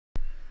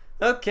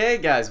Okay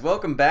guys,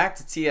 welcome back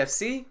to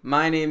TFC.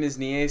 My name is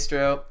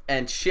Niestro,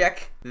 and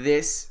check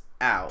this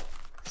out.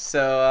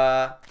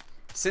 So,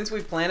 since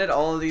we planted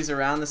all of these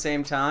around the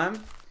same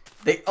time,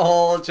 they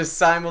all just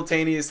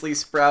simultaneously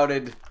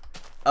sprouted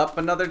up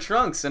another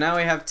trunk. So now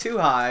we have 2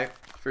 high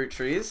fruit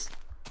trees.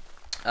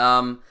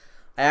 I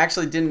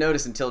actually didn't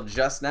notice until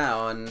just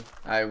now, and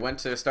I went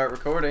to start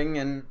recording,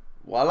 and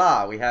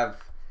voila, we have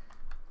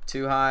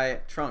 2 high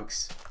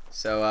trunks.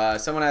 So,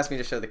 someone asked me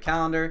to show the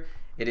calendar.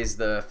 It is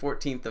the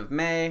 14th of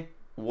May,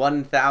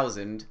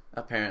 1000,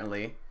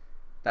 apparently.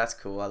 That's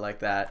cool, I like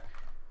that.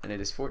 And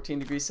it is 14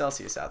 degrees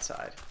Celsius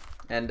outside.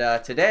 And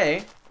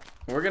today,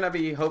 we're going to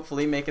be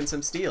hopefully making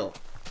some steel.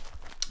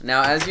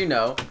 Now, as you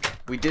know,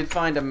 we did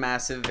find a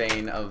massive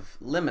vein of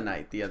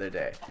limonite the other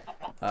day.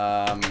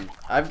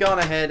 I've gone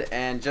ahead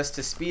and, just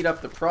to speed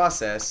up the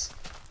process,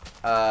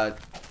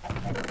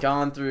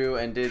 gone through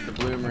and did the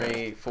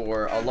bloomery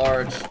for a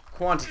large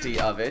quantity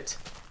of it.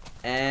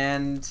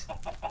 And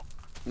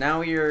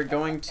now we are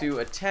going to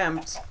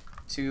attempt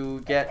to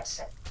get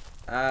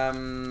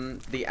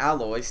the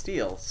alloy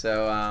steel.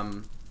 So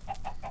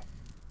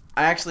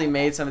I actually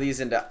made some of these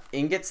into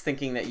ingots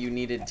thinking that you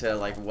needed to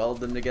like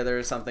weld them together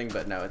or something,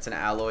 but no, it's an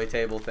alloy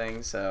table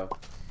thing. So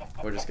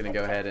we're just gonna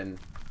go ahead and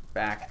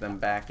back them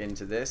back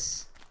into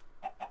this.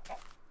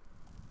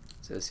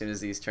 So as soon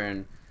as these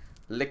turn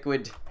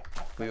liquid,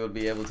 we will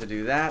be able to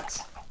do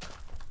that.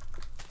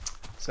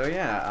 So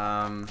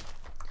yeah,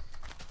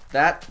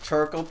 that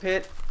charcoal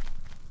pit,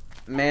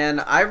 man,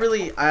 I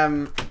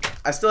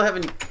still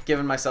haven't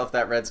given myself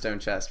that redstone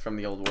chest from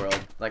the old world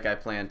like I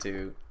plan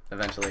to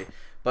eventually.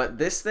 But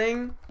this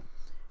thing,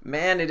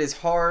 man, it is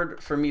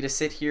hard for me to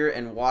sit here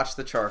and watch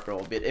the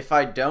charcoal. But if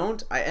I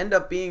don't, I end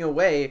up being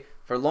away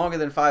for longer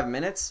than 5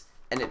 minutes,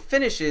 and it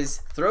finishes,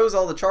 throws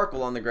all the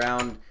charcoal on the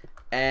ground,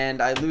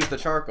 and I lose the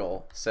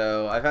charcoal.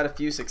 So I've had a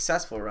few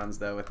successful runs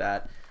though with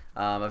that.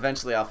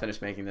 Eventually I'll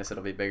finish making this,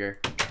 it'll be bigger.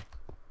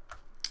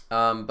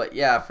 But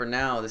yeah, for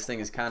now, this thing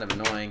is kind of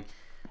annoying.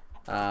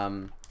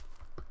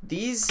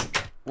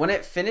 When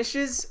it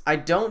finishes, I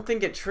don't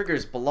think it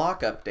triggers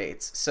block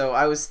updates. So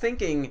I was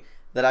thinking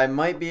that I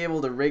might be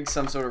able to rig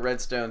some sort of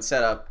redstone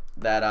setup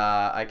that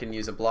I can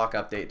use a block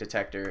update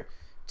detector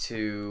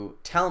to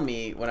tell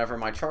me whenever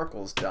my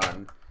charcoal's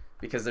done.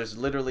 Because there's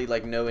literally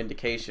like no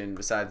indication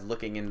besides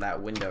looking in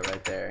that window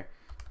right there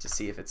to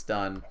see if it's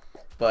done.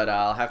 But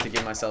I'll have to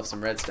give myself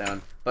some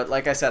redstone. But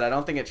like I said, I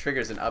don't think it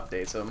triggers an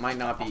update, so it might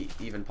not be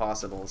even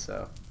possible,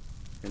 so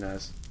who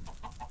knows.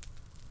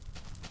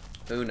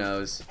 Who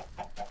knows?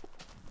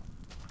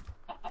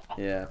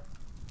 Yeah.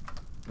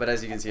 But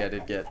as you can see, I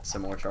did get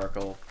some more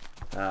charcoal.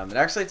 It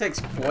actually takes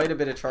quite a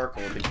bit of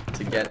charcoal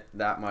to get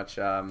that amount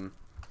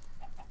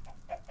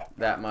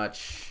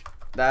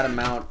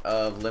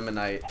of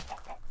limonite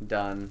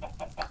done.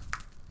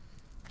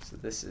 So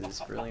this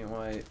is brilliant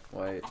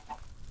white.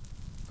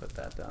 Put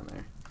that down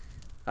there.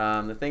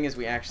 The thing is,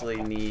 we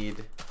actually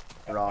need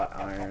wrought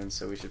iron,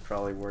 so we should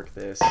probably work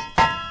this.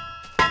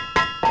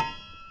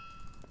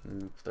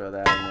 And throw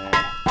that in there.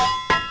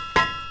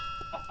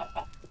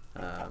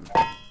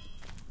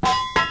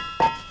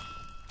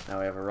 Now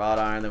we have a wrought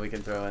iron that we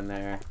can throw in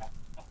there.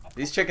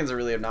 These chickens are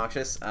really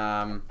obnoxious.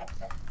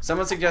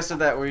 Someone suggested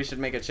that we should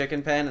make a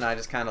chicken pen, and I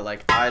just kind of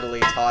like idly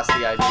tossed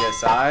the idea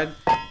aside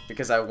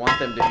because I want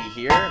them to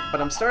be here,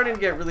 but I'm starting to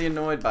get really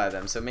annoyed by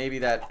them, so maybe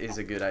that is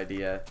a good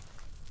idea.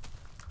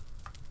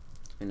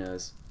 Who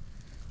knows?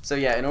 So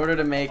yeah, in order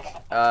to make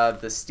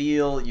the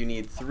steel, you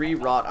need 3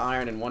 wrought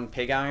iron and 1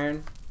 pig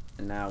iron.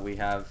 And now we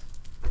have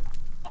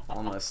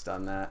almost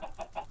done that.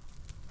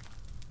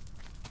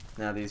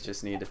 Now these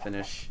just need to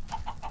finish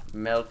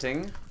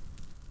melting.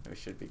 We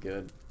should be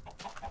good.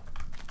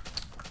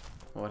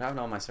 Well, what happened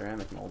to all my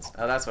ceramic molds?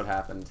 Oh, that's what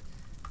happened.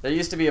 There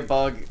used to be a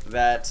bug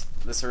that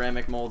the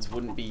ceramic molds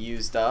wouldn't be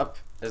used up.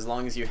 As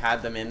long as you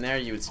had them in there,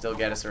 you would still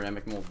get a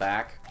ceramic mold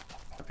back.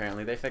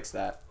 Apparently they fixed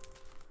that.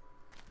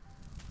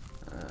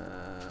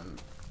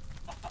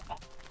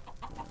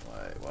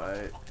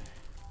 White.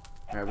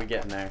 Alright, we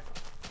getting there.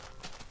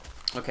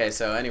 Okay,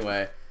 so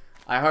anyway,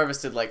 I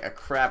harvested like a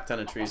crap ton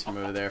of trees from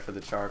over there for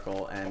the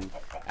charcoal and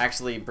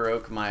actually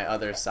broke my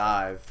other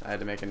scythe. I had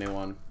to make a new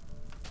one.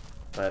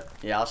 But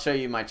yeah, I'll show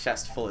you my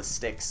chest full of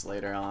sticks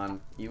later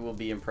on. You will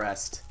be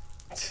impressed.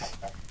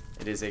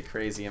 It is a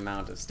crazy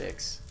amount of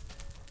sticks.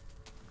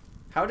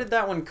 How did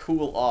that one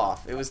cool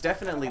off? It was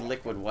definitely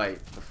liquid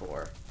white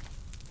before.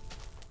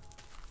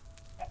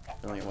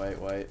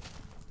 Brilliant white.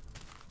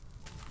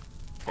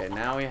 Okay,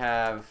 now we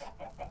have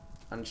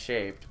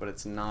unshaped, but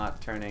it's not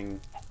turning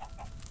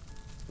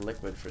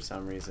liquid for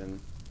some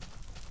reason.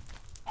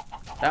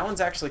 That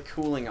one's actually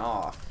cooling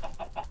off.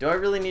 Do I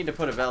really need to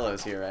put a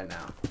bellows here right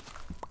now?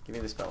 Give me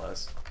this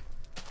bellows.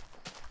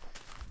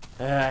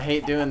 I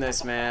hate doing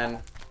this,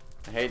 man.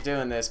 I hate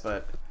doing this,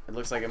 but it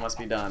looks like it must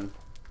be done.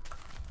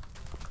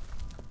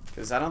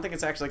 Because I don't think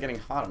it's actually getting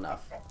hot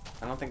enough.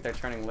 I don't think they're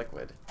turning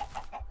liquid.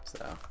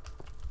 So,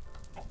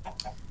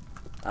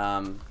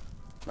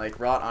 like,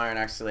 wrought iron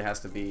actually has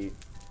to be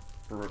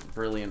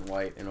brilliant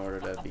white in order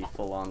to be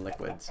full-on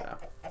liquid, so.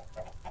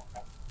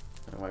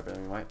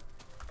 bring white.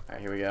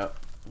 Alright, here we go.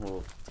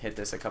 We'll hit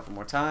this a couple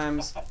more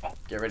times.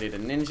 Get ready to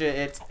ninja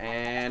it,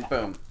 and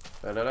boom.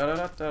 Oh,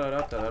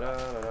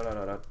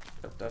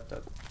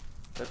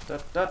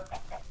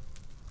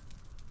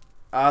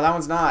 that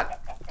one's not.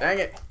 Dang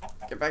it.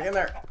 Get back in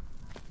there.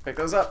 Pick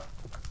those up.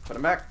 Put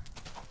them back.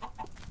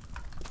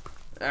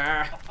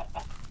 Ah.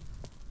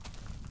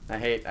 I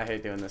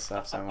hate doing this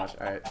stuff so much.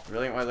 Alright,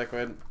 brilliant white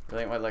liquid.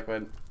 Brilliant white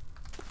liquid.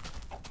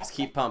 Just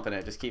keep pumping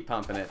it. Just keep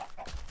pumping it.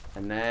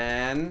 And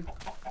then,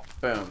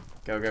 boom.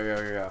 Go, go, go,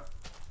 go, go.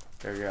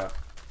 Go, go, go.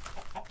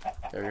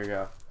 Go, go,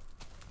 go.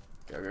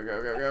 Go, go,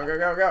 go, go, go, go,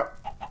 go, go.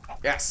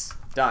 Yes.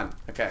 Done.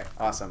 Okay,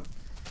 awesome.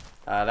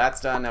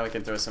 That's done. Now we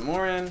can throw some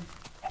more in.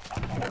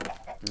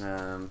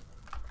 Yeah,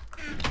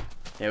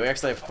 we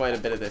actually have quite a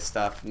bit of this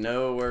stuff.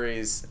 No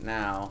worries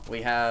now.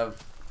 We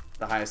have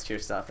the highest tier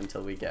stuff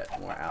until we get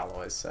more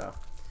alloys, so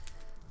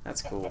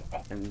that's cool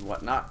and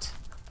whatnot.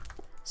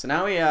 So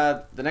now we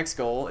the next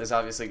goal is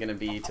obviously going to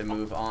be to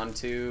move on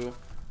to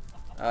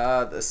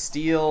a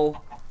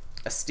steel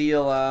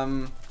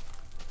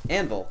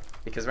anvil,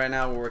 because right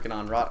now we're working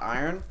on wrought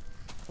iron.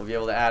 We'll be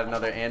able to add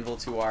another anvil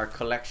to our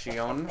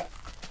collection.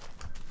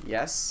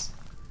 Yes,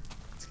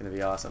 it's going to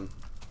be awesome.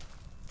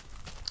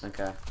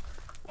 Okay.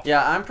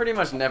 Yeah, I'm pretty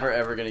much never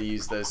ever gonna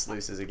use those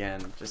sluices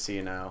again, just so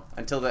you know.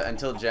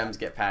 Until gems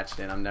get patched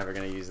in, I'm never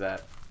gonna use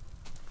that.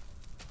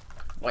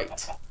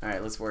 White.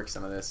 Alright, let's work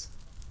some of this.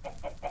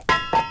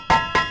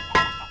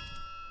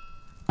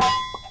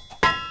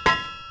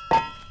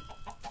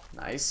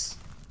 Nice.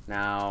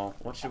 Now,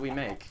 what should we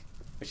make?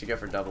 We should go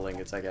for double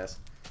ingots, I guess.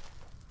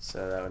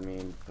 So that would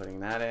mean putting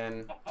that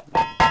in.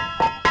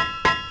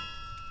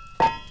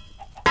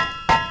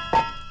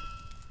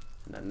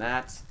 And then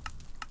that.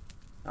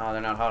 Oh,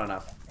 they're not hot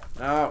enough.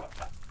 No!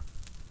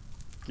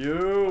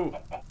 You!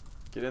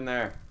 Get in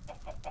there.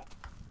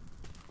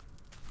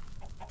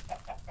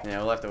 Yeah,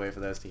 we'll have to wait for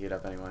those to heat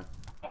up anyway.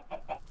 Okay,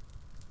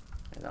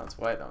 that one's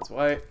white, that one's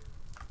white.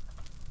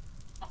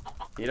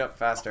 Heat up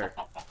faster.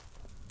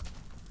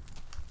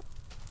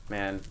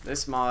 Man,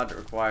 this mod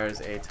requires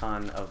a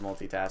ton of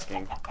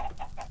multitasking.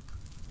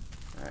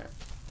 Alright.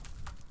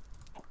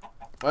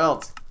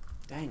 Weld!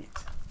 Dang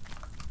it.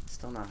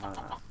 Still not hot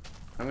enough.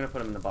 I'm gonna put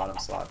them in the bottom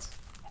slots.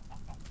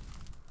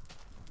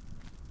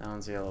 That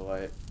one's yellow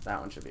white. That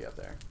one should be up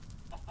there.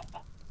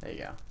 There you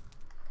go.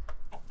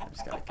 I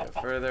just gotta go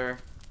further.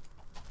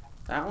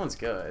 That one's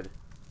good.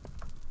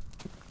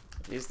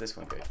 Is this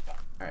one good?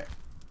 Alright.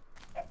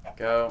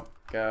 Go,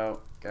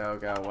 go, go,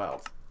 go,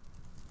 weld.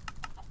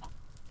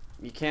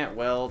 You can't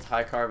weld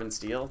high carbon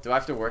steel? Do I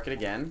have to work it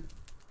again?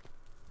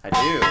 I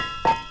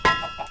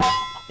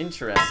do.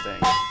 Interesting.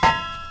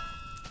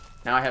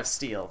 Now I have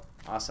steel.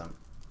 Awesome.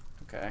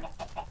 Okay.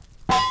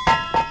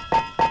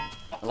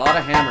 A lot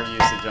of hammer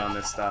usage on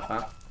this stuff,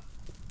 huh?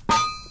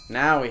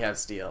 Now we have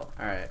steel.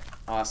 Alright,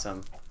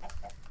 awesome.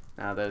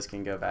 Now those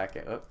can go back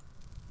in. Oh.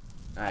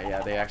 Alright,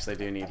 yeah, they actually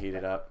do need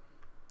heated up.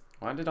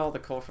 Why did all the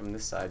coal from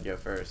this side go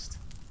first?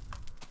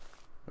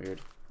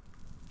 Weird.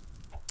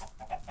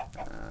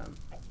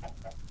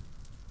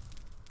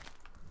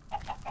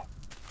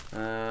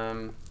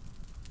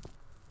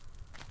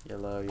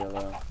 Yellow,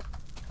 yellow.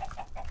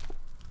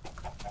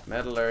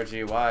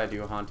 Metallurgy, why do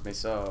you haunt me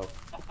so?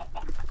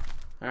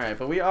 Alright,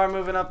 but we are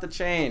moving up the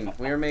chain.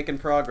 We are making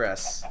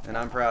progress, and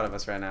I'm proud of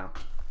us right now.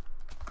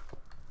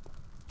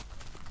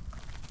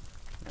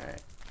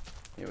 Alright,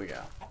 here we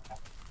go.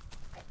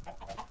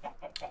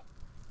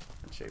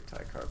 Unshaped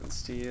high carbon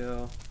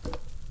steel.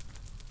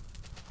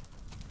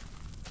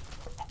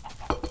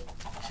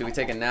 Should we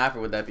take a nap,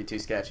 or would that be too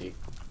sketchy?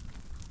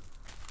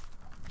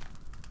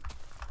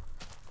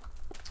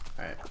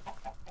 Alright.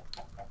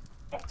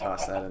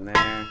 Toss that in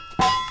there.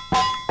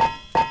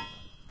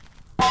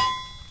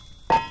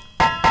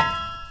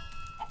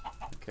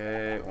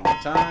 Okay, one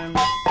more time.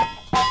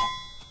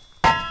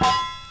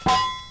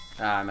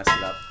 Ah, I messed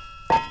it up.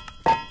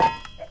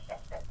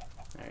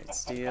 Alright,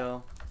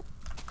 steel.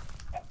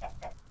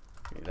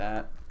 Give me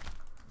that.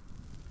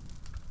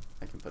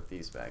 I can put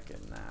these back in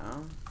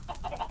now.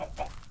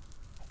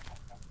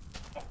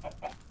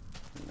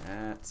 And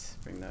that.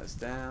 Bring those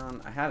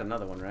down. I had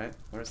another one, right?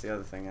 Where's the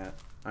other thing at?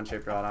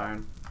 Unshaped wrought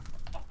iron.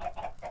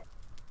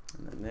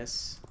 And then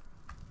this.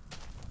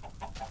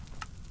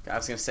 I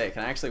was gonna say,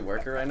 can I actually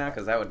work it right now?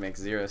 Because that would make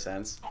 0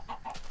 sense.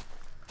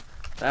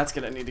 That's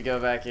gonna need to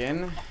go back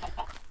in. And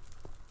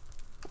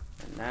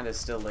that is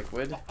still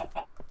liquid.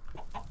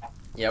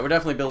 Yeah, we're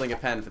definitely building a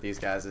pen for these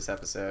guys this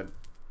episode.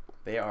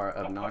 They are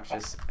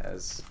obnoxious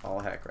as all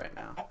heck right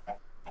now.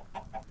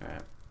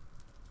 Alright.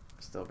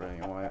 Still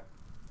brilliant white.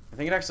 I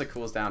think it actually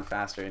cools down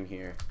faster in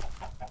here.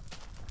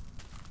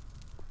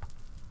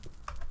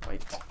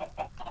 White.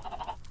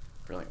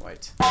 Brilliant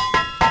white.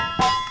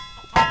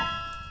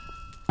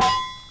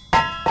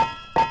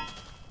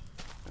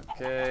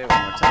 Okay,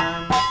 one more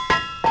time.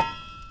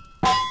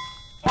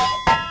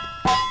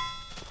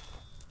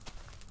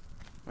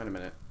 Wait a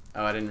minute.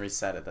 Oh, I didn't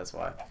reset it, that's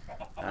why.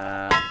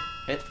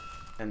 Hit,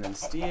 and then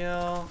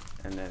steel,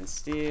 and then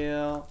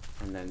steel,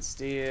 and then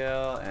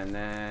steel, and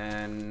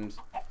then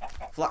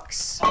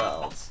flux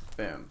wells.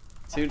 Boom.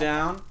 2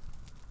 down.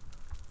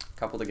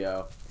 Couple to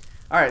go.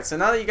 Alright, so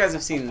now that you guys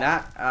have seen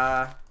that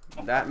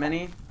that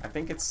many, I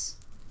think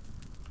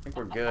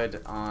we're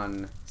good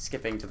on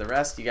skipping to the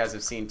rest. You guys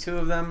have seen 2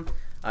 of them.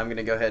 I'm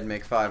gonna go ahead and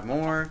make 5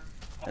 more,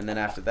 and then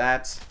after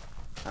that,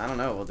 I don't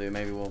know what we'll do.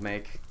 Maybe we'll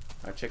make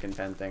our chicken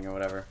pen thing or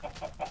whatever.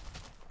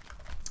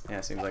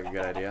 Yeah, seems like a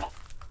good idea.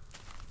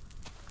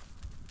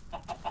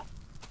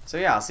 So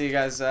yeah, I'll see you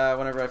guys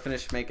whenever I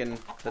finish making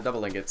the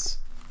double ingots.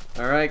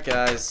 Alright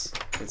guys,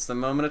 it's the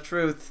moment of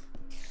truth.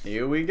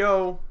 Here we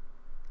go.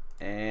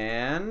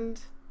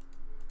 And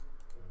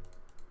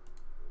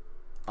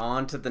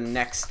on to the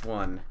next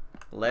one.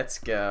 Let's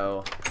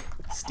go.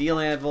 Steel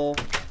anvil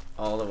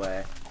all the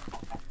way.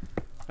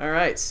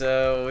 Alright,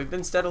 so we've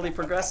been steadily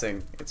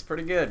progressing. It's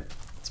pretty good.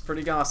 It's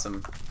pretty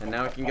awesome. And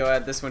now we can go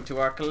add this one to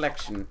our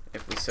collection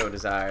if we so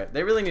desire.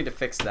 They really need to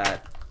fix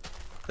that.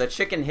 The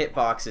chicken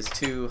hitbox is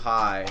too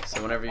high,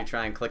 so whenever you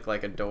try and click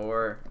like a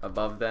door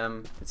above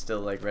them, it still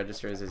like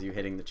registers as you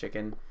hitting the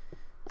chicken.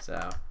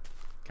 So,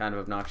 kind of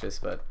obnoxious,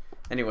 but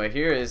anyway,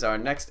 here is our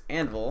next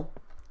anvil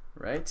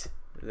right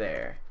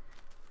there.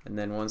 And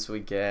then once we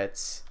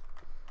get,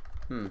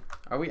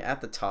 are we at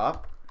the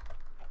top?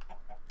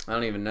 I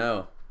don't even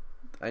know.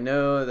 I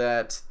know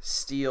that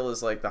steel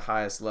is like the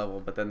highest level,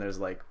 but then there's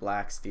like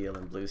black steel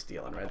and blue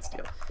steel and red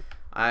steel.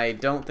 I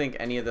don't think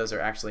any of those are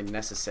actually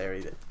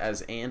necessary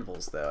as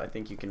anvils, though. I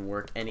think you can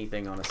work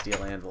anything on a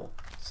steel anvil,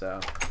 so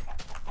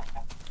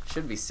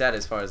should be set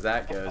as far as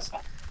that goes.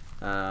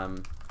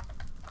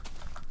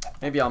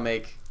 Maybe I'll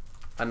make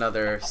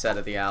another set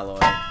of the alloy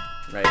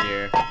right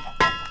here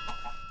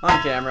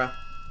on camera,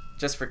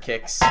 just for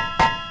kicks.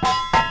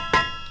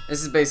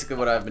 This is basically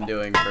what I've been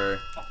doing for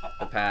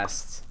the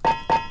past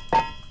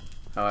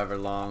however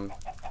long.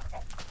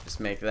 Just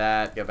make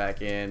that, go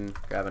back in,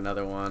 grab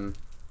another one.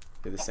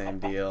 Do the same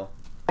deal.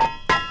 And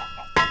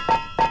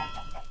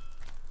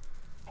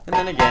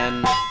then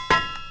again,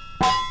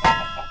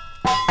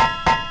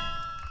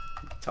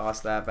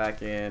 toss that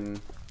back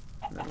in.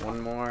 And then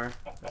one more.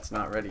 That's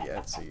not ready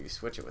yet, so you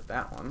switch it with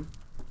that one.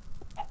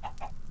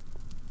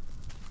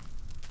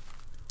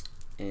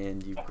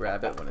 And you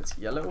grab it when it's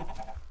yellow.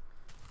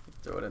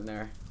 Throw it in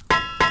there.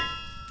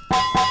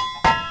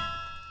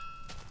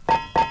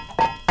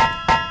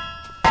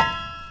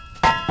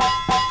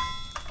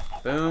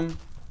 Boom.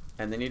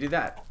 And then you do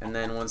that. And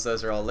then once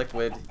those are all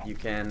liquid, you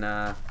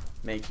can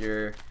make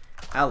your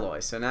alloy.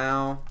 So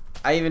now,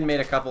 I even made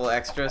a couple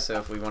extra, so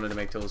if we wanted to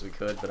make tools we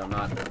could, but I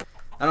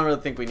don't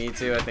really think we need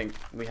to. I think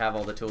we have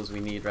all the tools we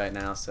need right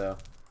now, so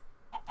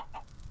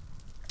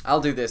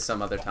I'll do this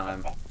some other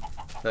time.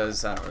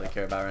 Those I don't really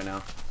care about right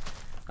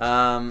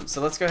now.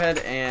 So let's go ahead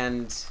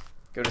and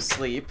go to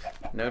sleep.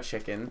 No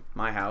chicken.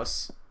 My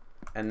house.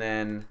 And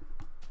then,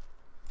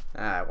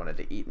 I wanted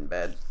to eat in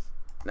bed.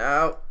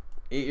 No!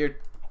 Eat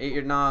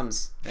your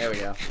noms. There we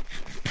go.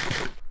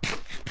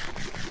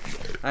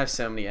 I have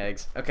so many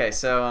eggs. Okay,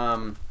 so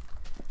I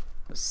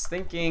was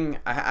thinking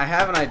I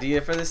have an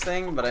idea for this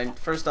thing, but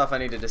first off I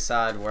need to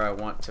decide where I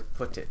want to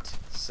put it.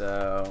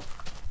 So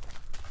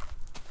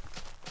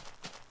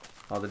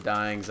all the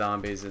dying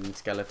zombies and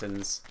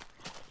skeletons,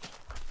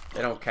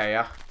 they don't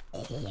care.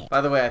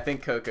 By the way, I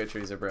think cocoa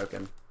trees are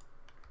broken.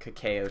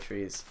 Cacao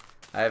trees.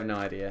 I have no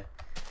idea.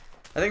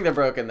 I think they're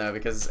broken though,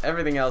 because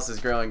everything else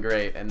is growing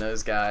great and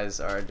those guys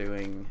are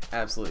doing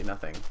absolutely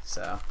nothing.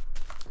 So,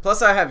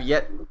 plus I have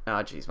yet,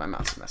 oh jeez, my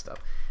mouse is messed up.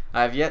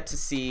 I have yet to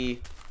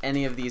see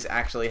any of these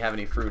actually have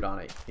any fruit on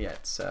it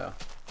yet. So,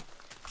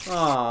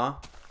 aw,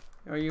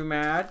 are you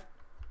mad?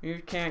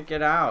 You can't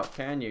get out,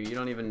 can you? You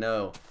don't even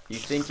know. You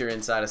think you're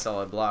inside a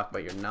solid block,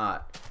 but you're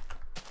not.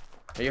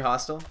 Are you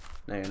hostile?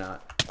 No, you're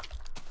not.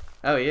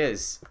 Oh, he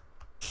is.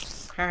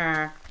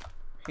 I'm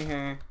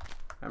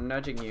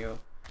nudging you.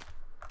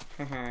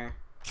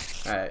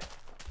 Alright.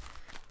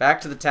 Back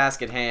to the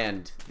task at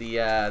hand.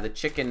 The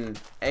chicken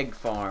egg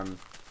farm.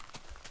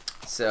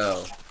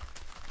 So,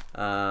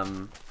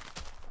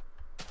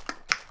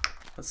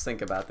 let's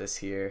think about this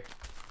here.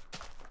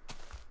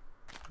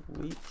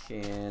 We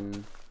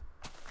can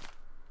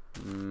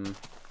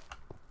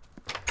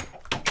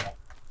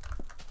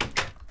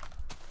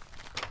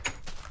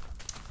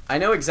I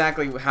know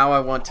exactly how I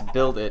want to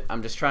build it.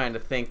 I'm just trying to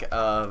think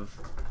of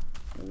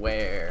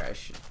where I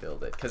should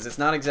build it, because it's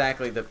not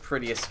exactly the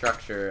prettiest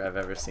structure I've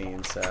ever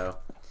seen. So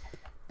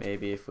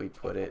maybe if we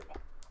put it,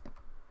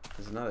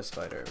 there's another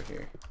spider over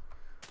here.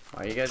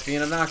 Why are you guys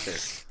being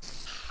obnoxious?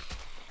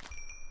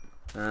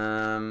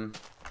 Maybe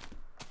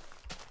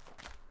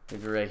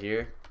right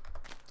here.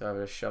 Do I have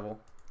a shovel?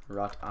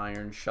 Wrought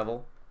iron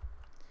shovel.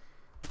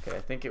 Okay,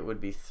 I think it would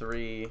be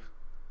three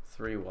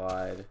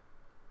wide.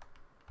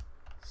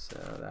 So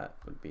that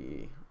would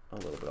be a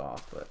little bit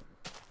off, but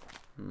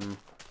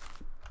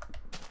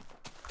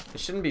it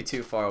shouldn't be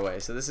too far away.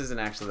 So this isn't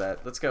actually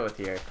that. Let's go with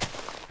here.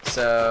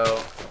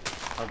 So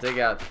I'll dig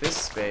out this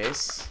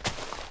space,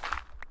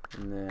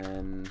 and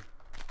then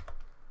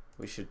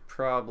we should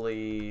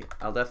probably,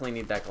 I'll definitely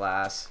need that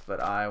glass, but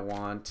I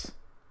want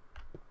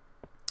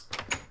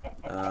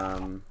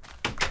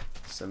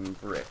some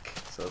brick.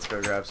 So So let's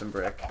go grab some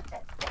brick.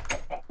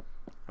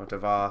 Out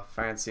of our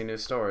fancy new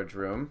storage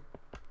room.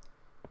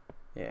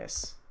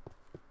 Yes.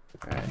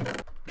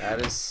 Alright.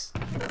 That is...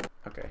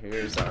 Okay,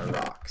 here's our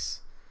rocks.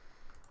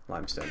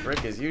 Limestone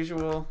brick as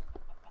usual.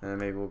 And then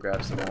maybe we'll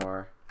grab some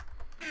more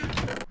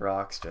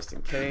rocks just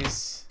in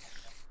case.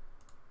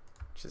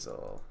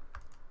 Chisel.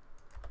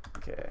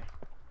 Okay.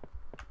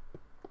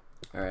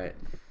 Alright.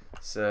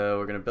 So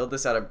we're going to build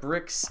this out of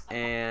bricks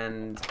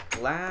and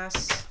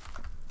glass.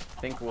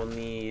 I think we'll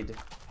need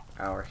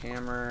our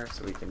hammer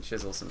so we can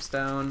chisel some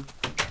stone.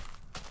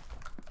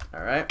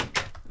 Alright.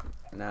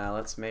 Now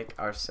let's make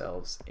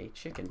ourselves a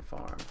chicken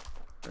farm.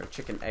 Or a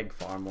chicken egg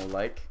farm, we'll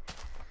like.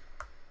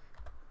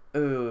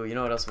 Ooh, you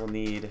know what else we'll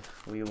need?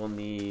 We will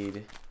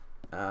need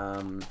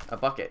a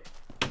bucket.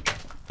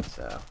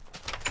 So,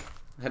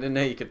 I didn't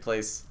know you could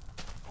place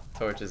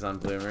torches on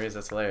bloomeries.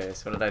 That's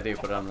hilarious. What did I do?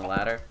 Put it on the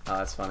ladder? Oh,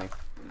 that's funny.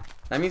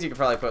 That means you could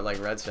probably put like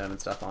redstone and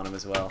stuff on them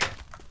as well.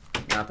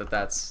 Not that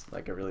that's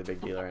like a really big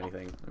deal or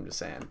anything. I'm just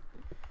saying.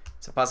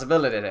 It's a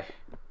possibility.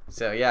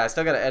 So yeah, I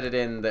still gotta edit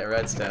in the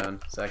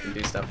redstone so I can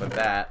do stuff with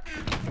that.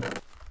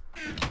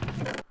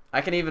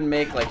 I can even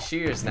make like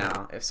shears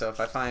now. If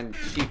I find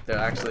sheep, they'll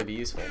actually be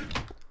useful.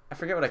 I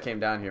forget what I came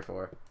down here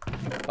for.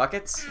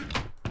 Buckets?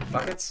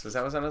 Buckets? Was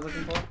that what I was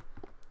looking for?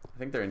 I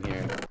think they're in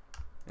here.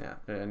 Yeah,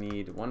 I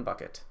need one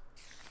bucket.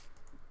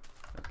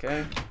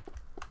 Okay.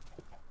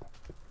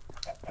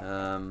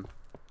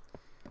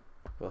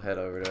 We'll head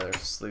over to our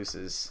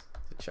sluices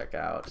to check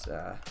out,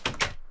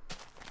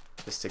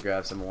 just to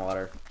grab some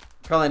water.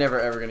 Probably never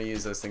ever going to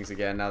use those things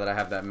again now that I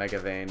have that mega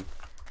vein.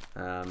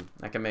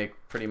 I can make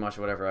pretty much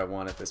whatever I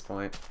want at this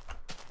point.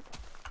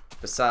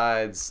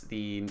 Besides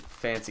the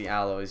fancy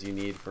alloys you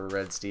need for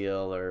red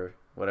steel or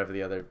whatever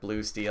the other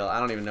blue steel. I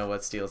don't even know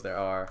what steels there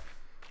are.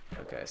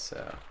 Okay,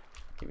 so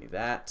give me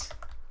that.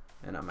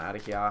 And I'm out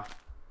of here.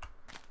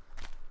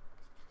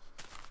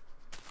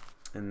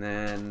 And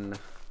then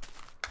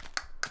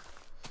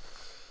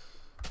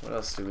what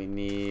else do we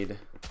need?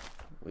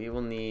 We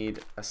will need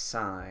a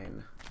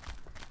sign.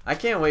 I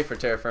can't wait for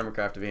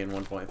TerraFirmaCraft to be in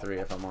 1.3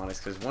 if I'm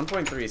honest, because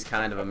 1.3 is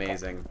kind of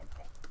amazing.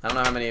 I don't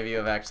know how many of you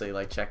have actually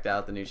like checked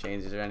out the new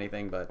changes or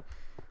anything, but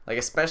like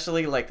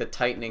especially like the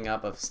tightening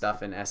up of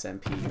stuff in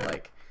SMP.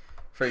 Like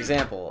for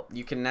example,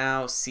 you can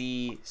now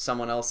see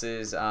someone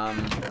else's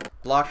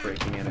block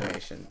breaking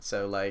animation.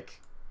 So like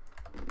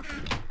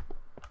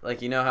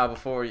you know how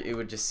before it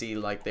would just see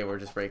like they were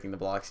just breaking the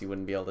blocks, you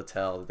wouldn't be able to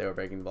tell that they were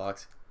breaking the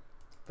blocks.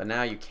 But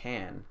now you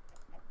can.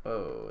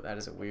 Whoa, that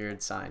is a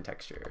weird sign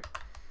texture.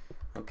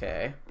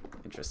 Okay,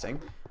 interesting.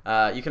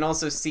 You can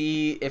also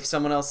see if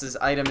someone else's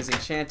item is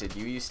enchanted.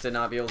 You used to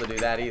not be able to do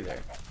that either.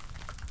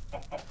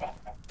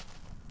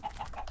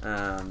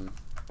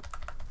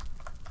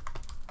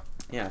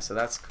 Yeah, so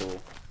that's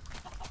cool.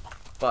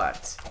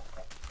 But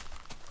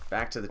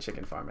back to the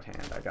chicken farm at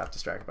hand. I got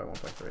distracted by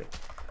 1.3.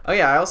 Oh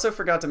yeah, I also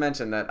forgot to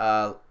mention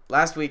that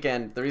last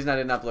weekend, the reason I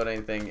didn't upload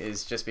anything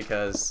is just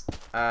because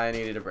I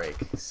needed a break.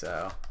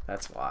 So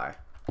that's why.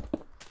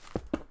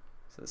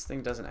 So this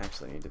thing doesn't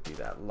actually need to be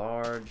that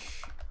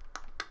large.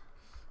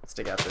 Let's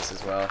dig out this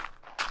as well.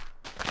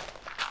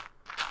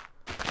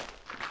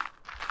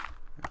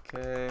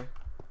 Okay.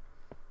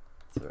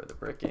 Throw the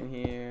brick in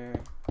here.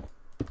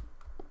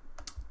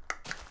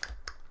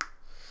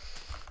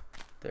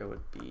 There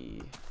would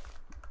be,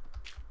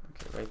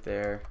 okay, right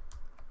there.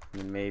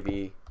 And then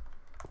maybe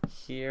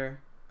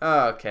here.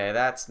 Oh, okay,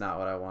 that's not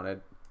what I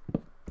wanted.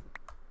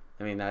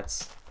 I mean,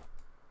 that's,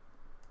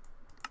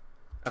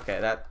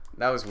 okay, that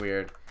was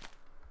weird.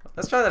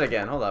 Let's try that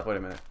again. Hold up, wait a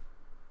minute.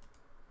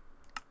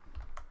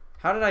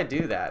 How did I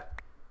do that?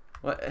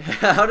 What?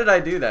 How did I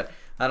do that?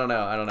 I don't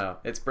know.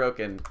 It's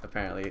broken,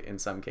 apparently, in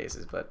some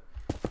cases, but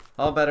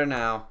all better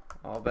now.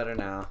 All better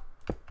now.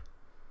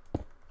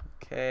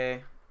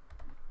 Okay.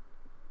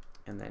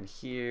 And then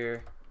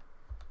here,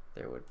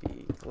 there would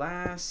be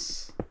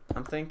glass,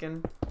 I'm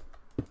thinking.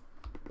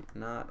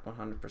 Not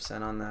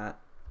 100% on that.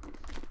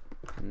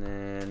 And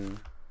then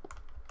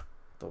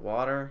the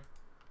water.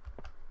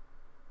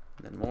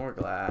 And then more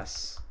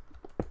glass.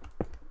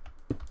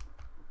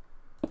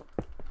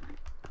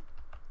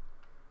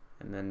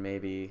 And then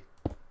maybe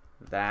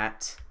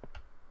that.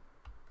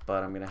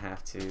 But I'm going to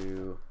have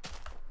to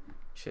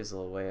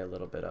chisel away a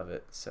little bit of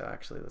it. So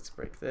actually, let's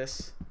break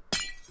this.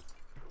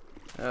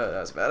 Oh, that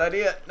was a bad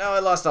idea. No, I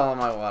lost all of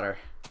my water.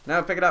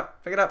 No, pick it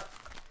up. Pick it up.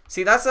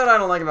 See, that's what I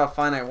don't like about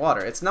finite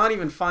water. It's not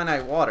even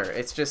finite water.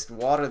 It's just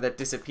water that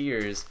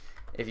disappears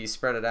if you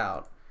spread it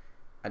out.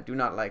 I do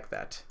not like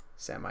that,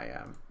 Sam I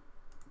am.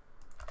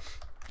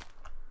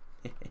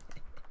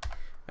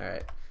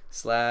 Alright.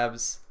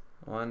 Slabs.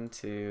 1,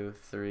 2,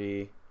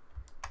 3.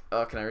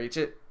 Oh, can I reach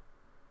it?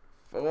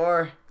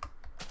 4.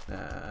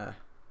 I'm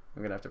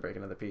gonna have to break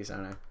another piece,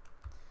 aren't I?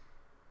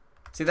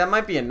 See, that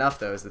might be enough,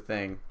 though, is the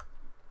thing.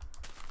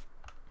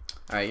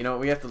 Alright, you know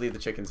what? We have to leave the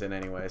chickens in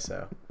anyway,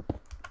 so.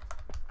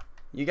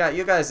 You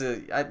guys,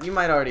 you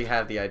might already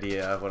have the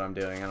idea of what I'm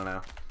doing. I don't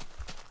know.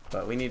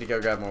 But we need to go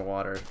grab more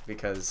water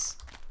because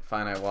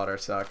finite water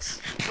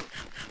sucks.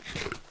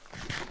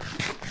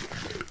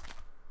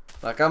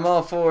 Like, I'm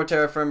all for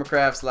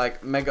TerraFirmaCraft's,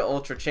 like, mega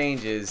ultra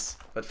changes,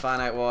 but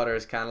finite water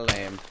is kind of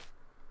lame.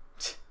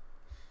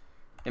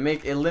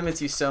 It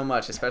limits you so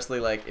much, especially,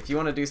 like, if you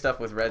want to do stuff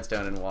with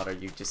redstone and water,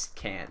 you just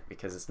can't,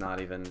 because it's not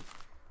even,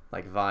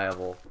 like,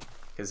 viable.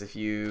 Because if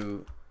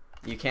you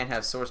can't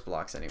have source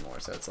blocks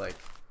anymore, so it's like,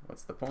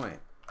 what's the point?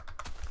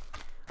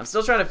 I'm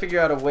still trying to figure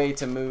out a way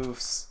to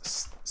move,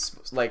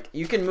 like,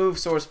 you can move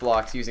source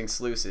blocks using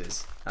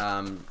sluices,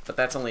 but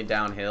that's only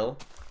downhill,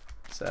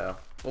 so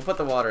we'll put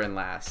the water in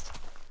last,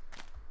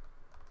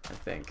 I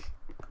think.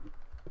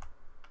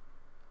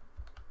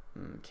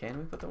 Can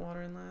we put the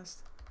water in last?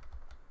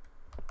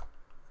 I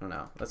don't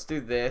know. Let's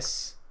do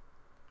this.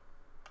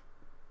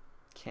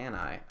 Can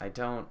I? I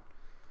don't.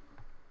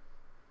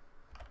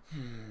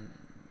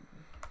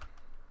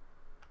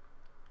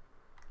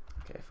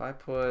 Okay, if I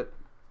put...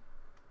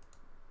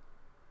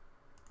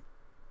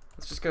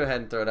 Let's just go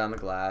ahead and throw down the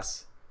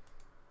glass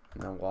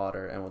and the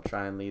water, and we'll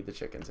try and lead the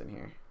chickens in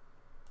here.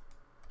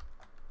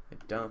 I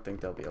don't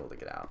think they'll be able to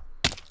get out.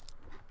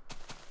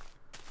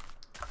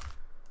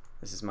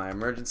 This is my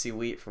emergency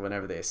wheat for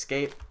whenever they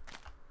escape.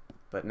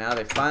 But now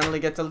they finally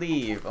get to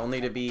leave,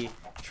 only to be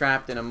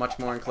trapped in a much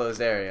more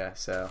enclosed area.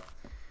 So,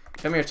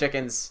 come here,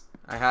 chickens.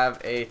 I have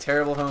a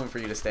terrible home for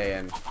you to stay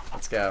in.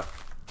 Let's go.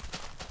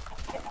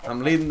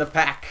 I'm leading the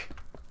pack.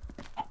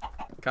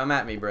 Come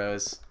at me,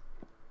 bros.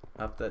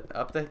 Up the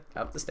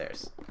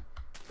stairs.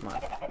 Come on.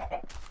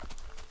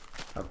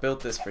 I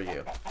built this for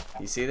you.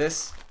 You see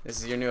this? This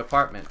is your new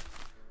apartment.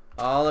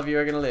 All of you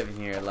are gonna live in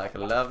here like a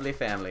lovely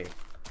family.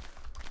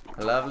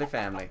 A lovely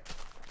family.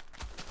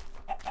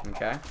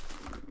 Okay.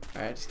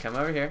 All right, just come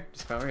over here.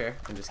 Just come over here,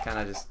 and just kind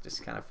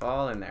of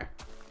fall in there.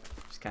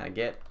 Just kind of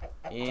get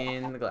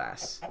in the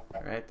glass,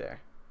 right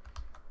there.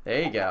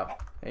 There you go.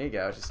 There you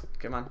go. Just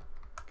come on,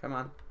 come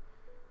on.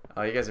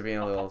 Oh, you guys are being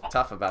a little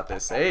tough about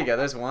this. There you go.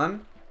 There's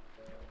one.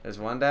 There's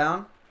one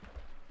down.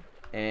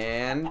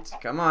 And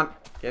come on,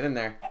 get in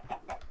there.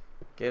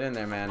 Get in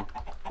there, man.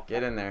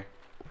 Get in there.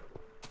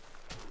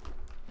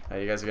 Oh,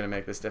 you guys are gonna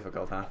make this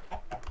difficult, huh?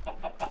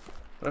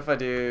 What if I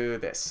do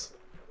this,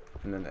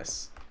 and then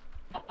this?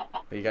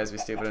 Will you guys be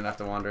stupid enough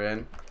to wander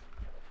in?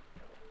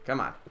 Come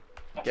on.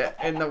 Get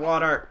in the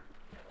water.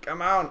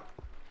 Come on.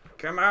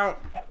 Come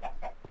out.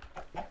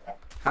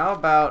 How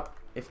about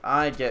if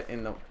I get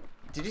in the...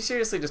 Did you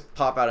seriously just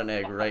pop out an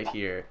egg right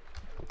here?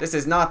 This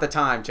is not the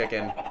time,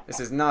 chicken. This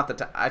is not the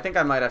time. I think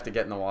I might have to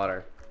get in the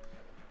water.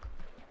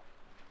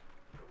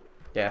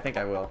 Yeah, I think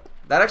I will.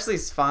 That actually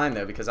is fine,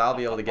 though, because I'll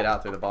be able to get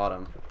out through the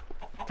bottom.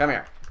 Come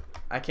here.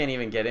 I can't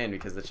even get in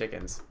because of the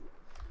chickens.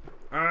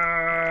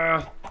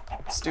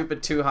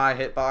 Stupid too high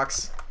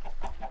hitbox.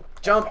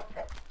 Jump!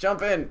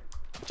 Jump in!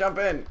 Jump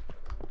in!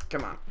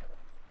 Come on.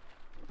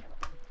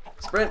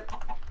 Sprint!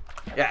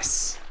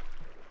 Yes!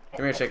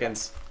 Come here,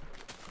 chickens.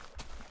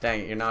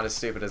 Dang it, you're not as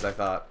stupid as I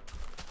thought.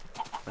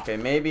 Okay,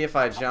 maybe if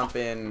I jump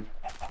in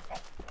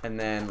and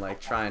then, like,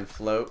 try and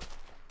float.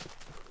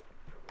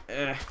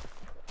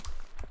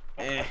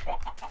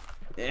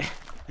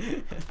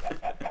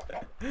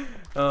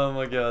 Oh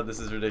my god, this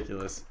is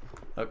ridiculous.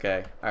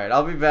 Okay, alright,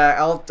 I'll be back.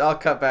 I'll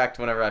cut back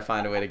to whenever I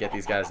find a way to get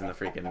these guys in the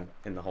freaking,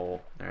 in the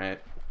hole. Alright.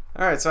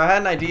 Alright, so I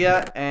had an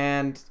idea,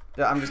 and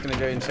I'm just gonna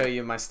go and show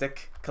you my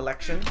stick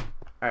collection.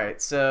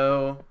 Alright,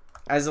 so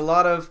as a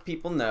lot of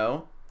people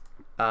know,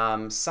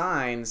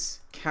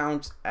 signs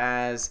count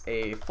as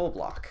a full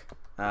block,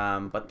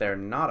 but they're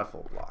not a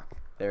full block.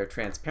 They're a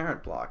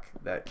transparent block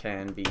that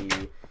can be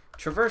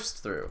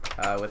traversed through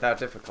without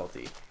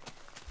difficulty.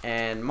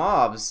 And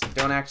mobs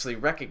don't actually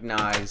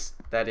recognize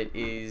that it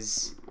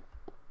is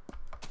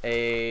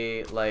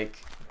a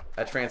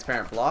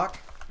transparent block,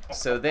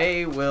 so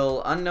they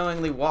will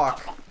unknowingly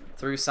walk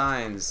through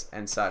signs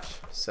and such.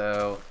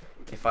 So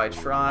if I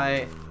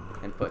try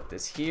and put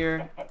this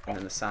here and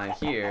then the sign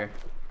here,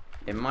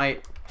 it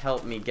might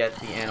help me get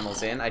the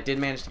animals in. I did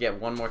manage to get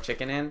one more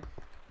chicken in,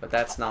 but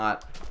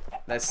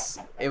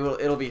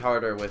it'll be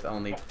harder with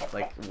only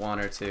like one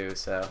or two.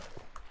 So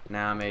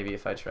now maybe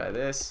if I try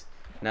this.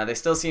 Now they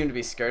still seem to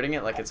be skirting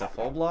it like it's a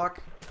full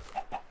block.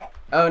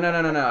 Oh,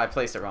 no, I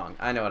placed it wrong.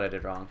 I know what I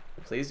did wrong.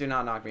 Please do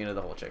not knock me into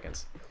the hole,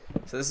 chickens.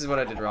 So this is what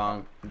I did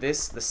wrong. The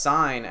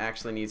sign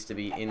actually needs to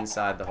be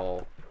inside the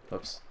hole.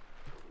 Whoops.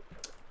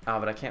 Oh,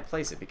 but I can't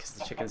place it because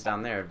the chicken's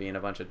down there being a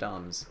bunch of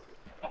dumbs.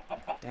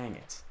 Dang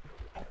it.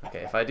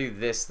 Okay, if I do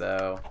this,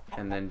 though,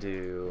 and then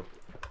do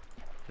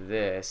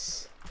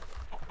this,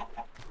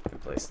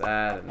 and place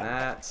that and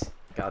that.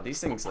 God, these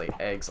things lay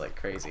eggs like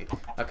crazy.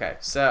 Okay,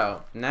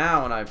 so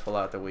now when I pull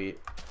out the wheat,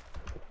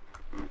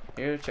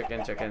 here,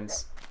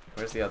 chickens.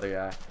 Where's the other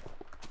guy?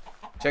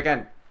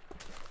 Chicken!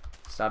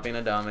 Stop being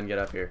a dumb and get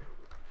up here.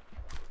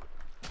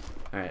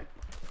 Alright.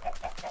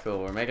 Cool,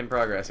 we're making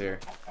progress here.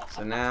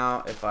 So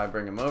now, if I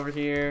bring them over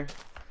here,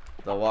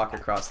 they'll walk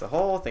across the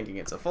hole thinking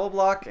it's a full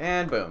block,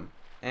 and boom.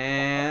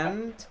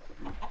 And...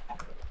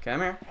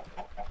 come here.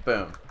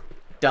 Boom.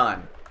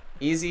 Done.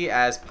 Easy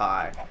as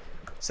pie.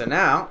 So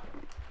now,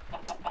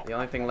 the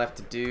only thing left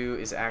to do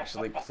is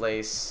actually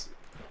place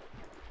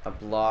a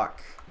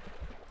block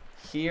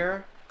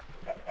here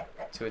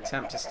to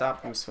attempt to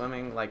stop them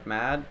swimming like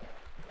mad.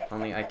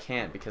 Only I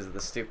can't because of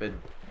the stupid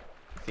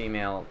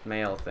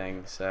female-male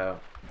thing, so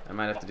I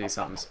might have to do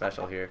something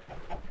special here.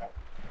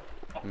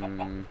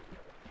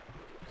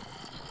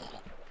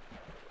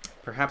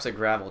 Perhaps a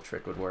gravel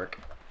trick would work.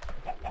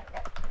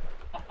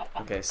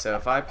 Okay, so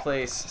if I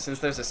place, since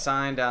there's a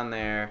sign down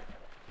there,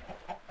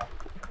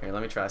 here,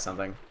 let me try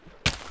something.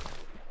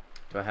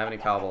 Do I have any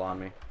cobble on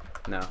me?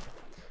 No.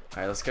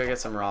 Alright, let's go get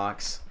some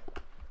rocks.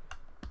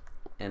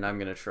 And I'm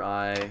gonna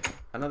try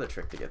another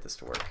trick to get this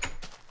to work.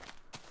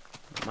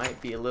 It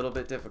might be a little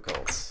bit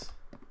difficult.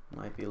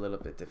 Might be a little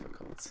bit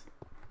difficult.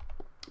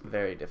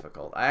 Very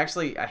difficult. I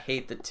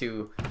hate the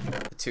too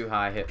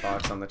high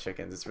hitbox on the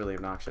chickens. It's really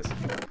obnoxious.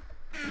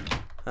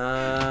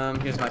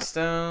 Here's my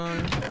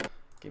stone.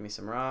 Give me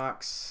some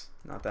rocks.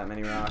 Not that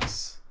many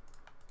rocks.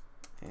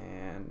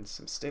 And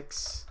some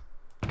sticks.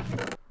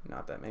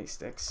 Not that many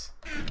sticks.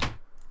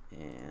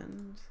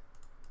 And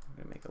I'm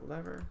gonna make a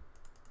lever.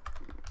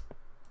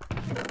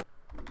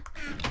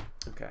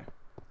 Okay.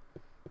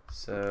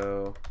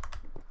 So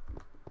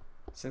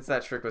since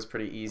that trick was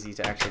pretty easy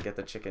to actually get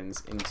the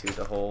chickens into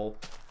the hole,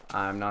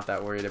 I'm not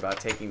that worried about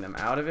taking them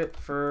out of it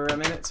for a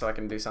minute so I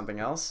can do something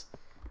else.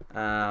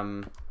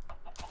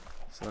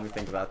 So let me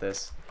think about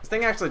this. This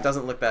thing actually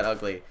doesn't look that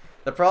ugly.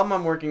 The problem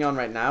I'm working on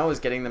right now is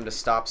getting them to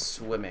stop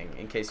swimming,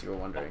 in case you were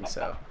wondering.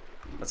 So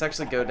let's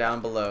actually go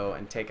down below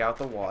and take out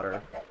the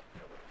water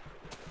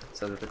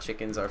so that the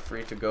chickens are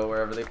free to go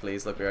wherever they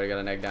please. Look, we already got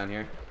an egg down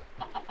here.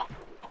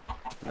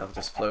 They'll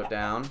just float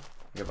down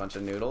like a bunch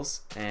of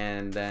noodles.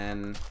 And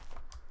then...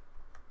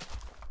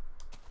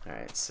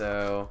 Alright,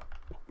 so...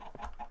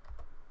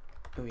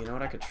 Ooh, you know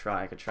what I could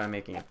try? I could try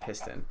making a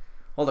piston.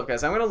 Hold up,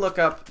 guys. I'm going to look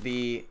up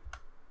the...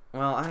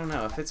 Well, I don't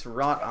know. If it's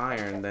wrought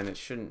iron, then it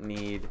shouldn't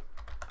need...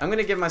 I'm going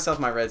to give myself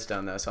my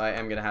redstone, though, so I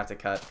am going to have to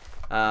cut.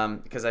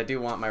 Because I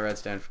do want my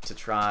redstone to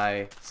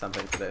try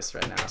something for this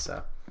right now,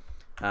 so...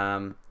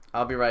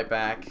 I'll be right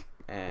back,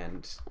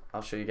 and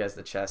I'll show you guys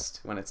the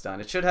chest when it's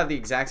done. It should have the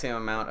exact same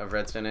amount of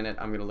redstone in it.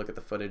 I'm going to look at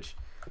the footage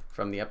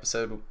from the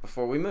episode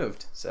before we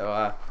moved.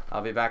 So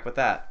I'll be back with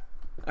that.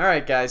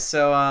 Alright, guys,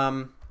 so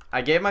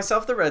I gave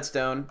myself the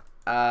redstone.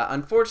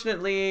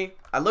 Unfortunately,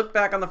 I looked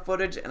back on the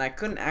footage and I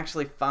couldn't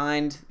actually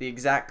find the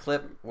exact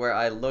clip where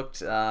I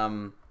looked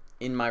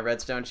in my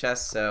redstone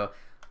chest, so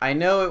I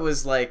know it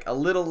was like a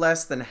little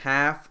less than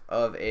half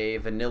of a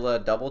vanilla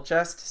double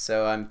chest,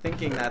 so I'm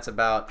thinking that's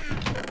about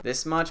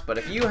this much. But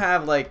if you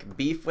have like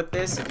beef with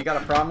this, if you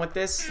got a problem with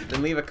this,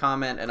 then leave a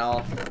comment and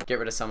I'll get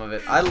rid of some of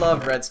it. I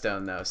love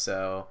redstone though,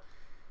 so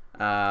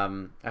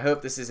I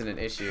hope this isn't an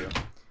issue.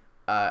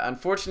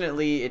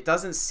 Unfortunately, it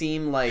doesn't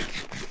seem like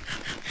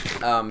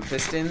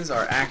pistons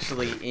are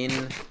actually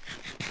in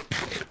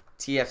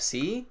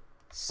TFC,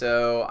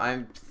 so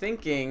I'm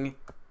thinking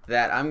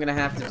that I'm gonna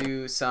have to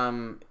do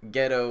some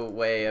ghetto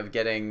way of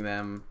getting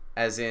them,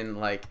 as in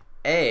like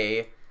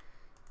deleting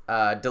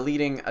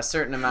a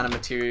certain amount of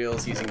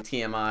materials using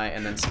TMI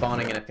and then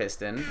spawning in a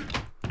piston,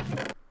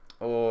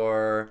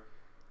 or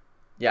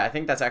yeah, I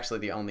think that's actually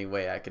the only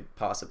way I could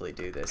possibly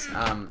do this.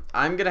 I'm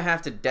gonna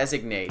have to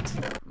designate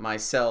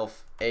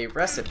myself a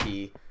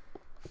recipe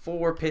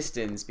for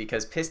pistons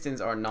because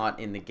pistons are not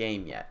in the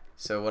game yet.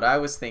 So what I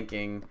was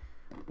thinking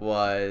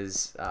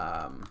was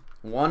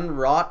 1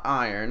 wrought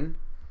iron,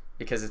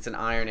 because it's an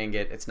iron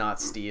ingot, it's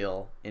not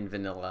steel in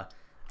vanilla.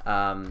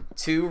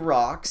 2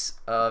 rocks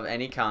of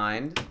any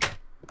kind,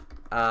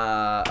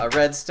 a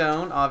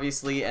redstone,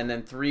 obviously, and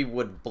then 3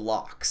 wood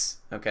blocks.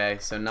 Okay,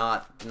 so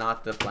not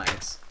the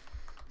planks.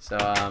 So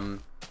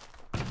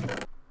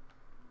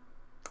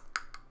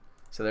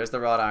so there's the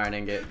wrought iron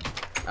ingot.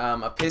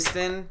 A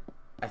piston,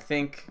 I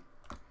think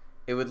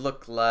it would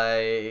look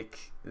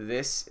like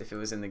this if it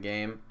was in the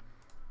game.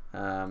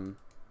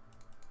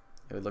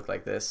 It would look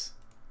like this.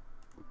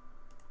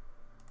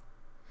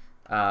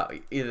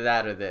 Either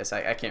that or this.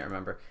 I can't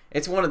remember.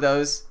 It's one of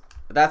those.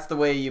 That's the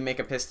way you make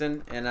a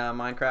piston in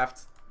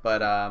Minecraft.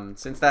 But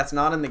since that's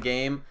not in the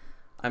game,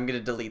 I'm going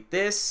to delete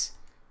this,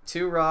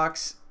 2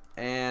 rocks,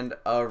 and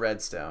a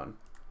redstone,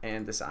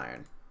 and this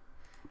iron.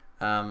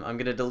 I'm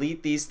going to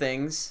delete these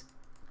things,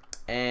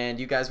 and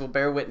you guys will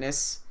bear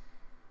witness.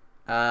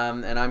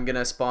 And I'm going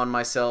to spawn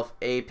myself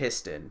a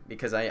piston,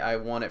 because I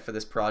want it for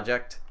this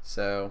project.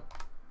 So,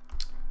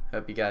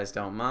 hope you guys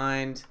don't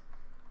mind.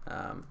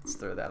 Let's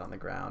throw that on the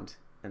ground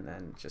and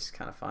then just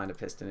kind of find a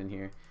piston in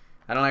here.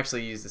 I don't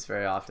actually use this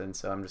very often,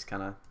 so I'm just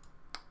kind of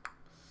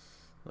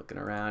looking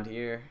around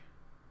here.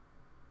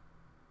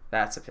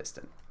 That's a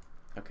piston.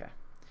 Okay.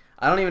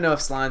 I don't even know if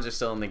slimes are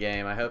still in the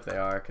game. I hope they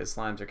are, because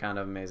slimes are kind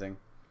of amazing.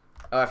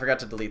 Oh, I forgot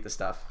to delete the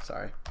stuff.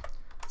 Sorry.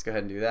 Let's go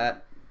ahead and do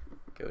that.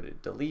 Go to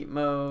delete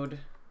mode,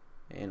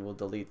 and we'll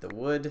delete the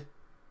wood,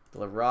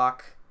 the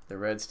rock, the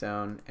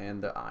redstone,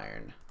 and the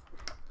iron.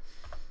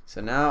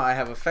 So now I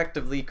have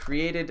effectively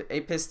created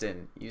a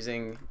piston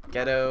using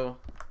ghetto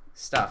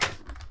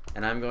stuff,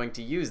 and I'm going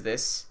to use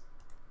this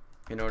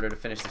in order to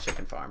finish the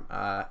chicken farm.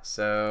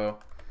 So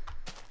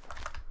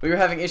we were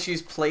having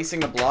issues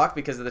placing a block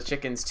because of the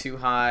chicken's too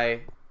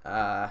high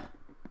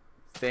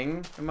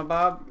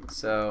thing-a-mabob.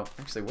 So,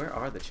 actually, where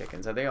are the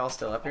chickens? Are they all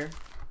still up here?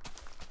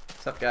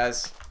 What's up,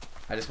 guys?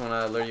 I just want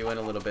to lure you in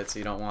a little bit so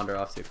you don't wander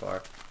off too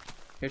far.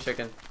 Here,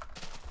 chicken.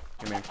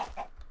 Come here.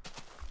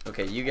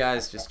 Okay, you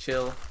guys just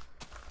chill.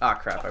 Ah,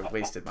 crap, I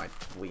wasted my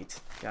wheat.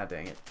 God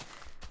dang it.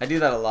 I do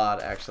that a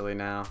lot, actually,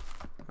 now.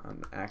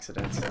 On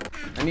accident.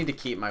 I need to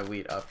keep my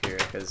wheat up here,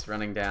 because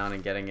running down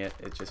and getting it,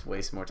 it just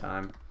wastes more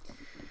time.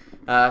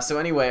 So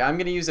anyway, I'm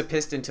going to use a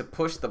piston to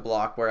push the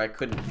block where I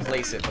couldn't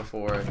place it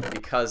before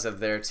because of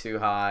their too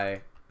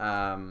high...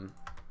 well,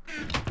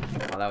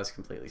 that was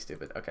completely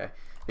stupid. Okay.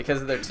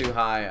 Because of their too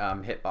high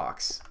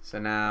hitbox. So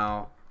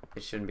now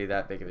it shouldn't be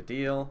that big of a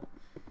deal.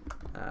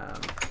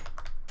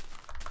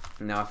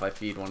 Now if I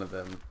feed one of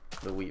them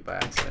the wheat by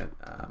accident,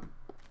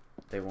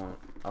 they won't...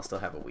 I'll still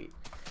have a wheat.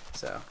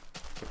 So,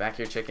 get back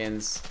here,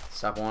 chickens.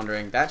 Stop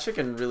wandering. That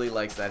chicken really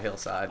likes that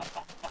hillside.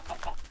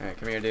 Alright,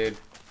 come here, dude.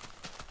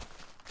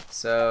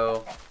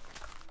 So,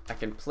 I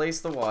can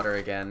place the water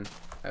again.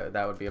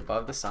 That would be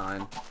above the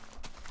sign.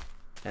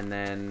 And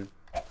then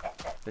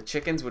the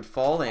chickens would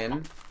fall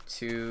in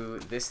to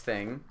this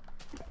thing.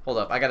 Hold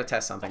up, I gotta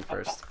test something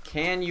first.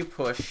 Can you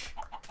push...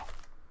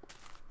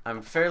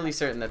 I'm fairly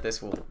certain that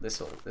this will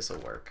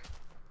work.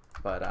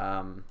 But,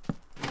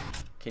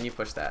 can you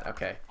push that?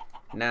 Okay.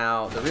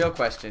 Now, the real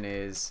question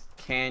is,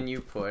 can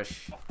you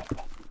push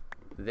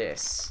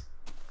this?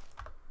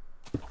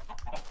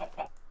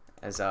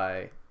 As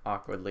I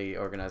awkwardly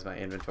organize my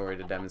inventory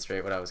to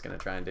demonstrate what I was going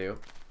to try and do.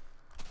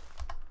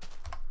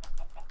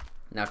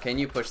 Now, can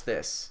you push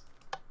this?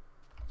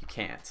 You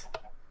can't.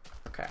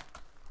 Okay.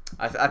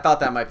 I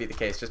thought that might be the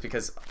case, just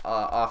because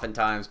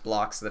oftentimes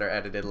blocks that are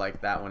edited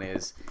like that one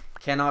is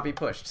cannot be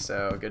pushed,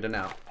 so good to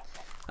know.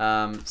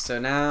 So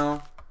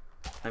now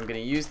I'm going to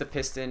use the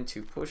piston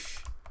to push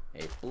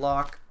a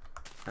block.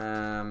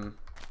 Gets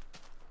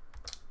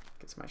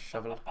my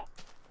shovel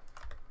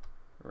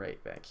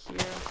right back here.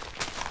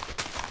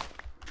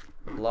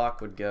 The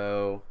block would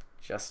go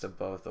just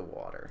above the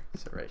water,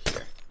 so right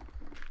here.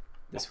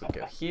 This would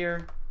go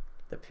here.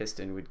 The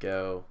piston would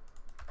go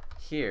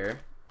here.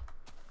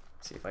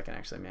 Let's see if I can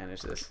actually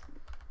manage this.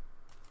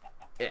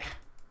 Yeah.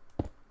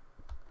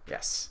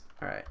 Yes.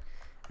 All right.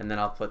 And then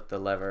I'll put the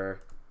lever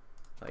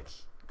like,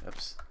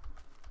 oops,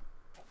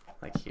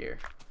 like here.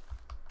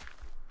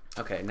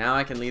 Okay, now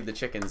I can leave the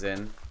chickens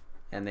in,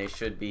 and they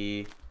should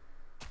be,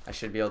 I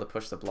should be able to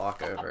push the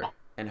block over,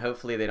 and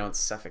hopefully they don't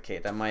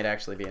suffocate. That might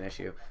actually be an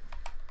issue.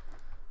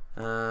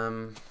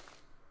 Yeah,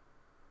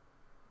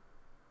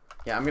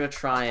 I'm gonna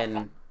try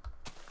and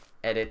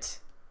edit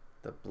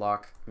the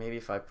block. Maybe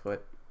if I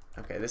put,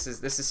 okay, this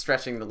is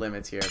stretching the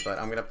limits here, but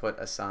I'm gonna put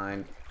a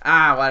sign.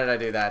 Ah, why did I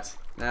do that?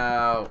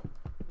 No,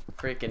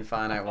 freaking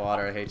finite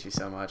water. I hate you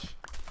so much.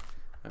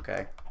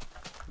 Okay,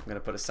 I'm gonna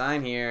put a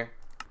sign here.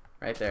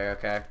 Right there,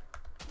 okay.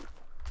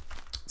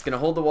 It's gonna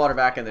hold the water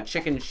back, and the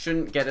chicken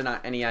shouldn't get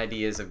any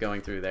ideas of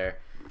going through there.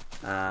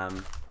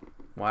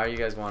 Why are you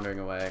guys wandering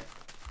away?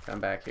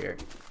 Come back here.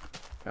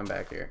 Come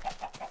back here.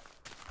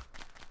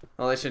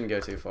 Well, they shouldn't go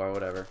too far,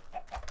 whatever.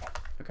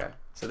 Okay,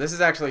 so this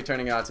is actually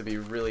turning out to be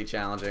really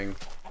challenging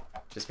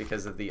just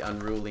because of the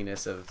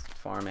unruliness of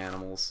farm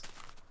animals.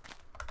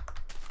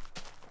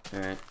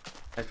 Alright.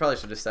 I probably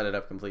should have set it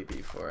up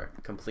completely.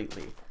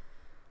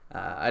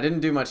 I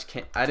didn't do much.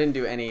 I didn't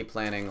do any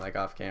planning like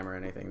off camera or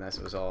anything. This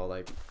was all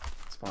like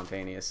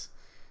spontaneous.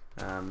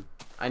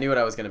 I knew what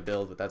I was gonna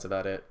build, but that's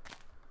about it.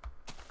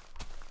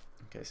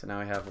 Okay, so now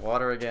we have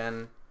water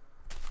again.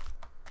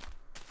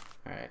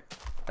 All right,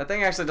 that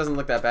thing actually doesn't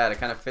look that bad. It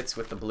kind of fits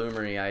with the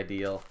bloomery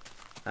ideal.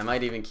 I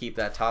might even keep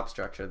that top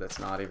structure that's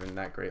not even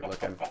that great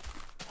looking. All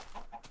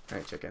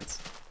right, chickens.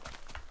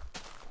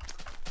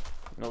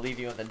 I'm gonna leave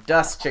you in the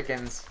dust,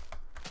 chickens.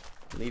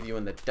 Leave you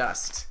in the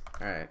dust.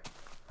 All right.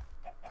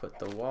 Put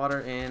the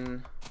water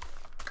in.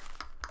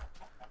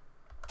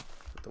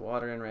 Put the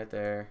water in right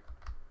there.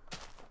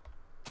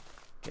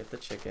 Get the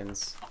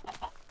chickens.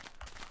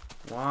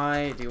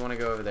 Why do you want to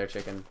go over there,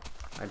 chicken?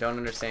 I don't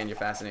understand your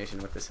fascination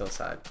with this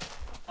hillside.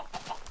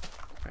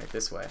 Alright,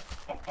 this way.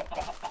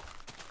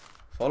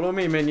 Follow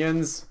me,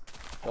 minions.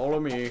 Follow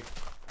me.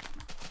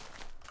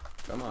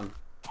 Come on.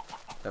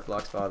 That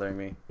block's bothering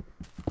me.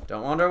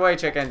 Don't wander away,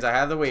 chickens. I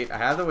have the wheat. I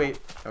have the wheat.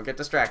 Don't get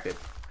distracted.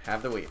 I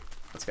have the wheat.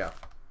 Let's go.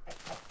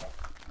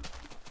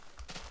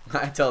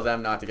 I tell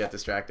them not to get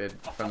distracted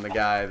from the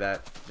guy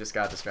that just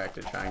got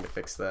distracted trying to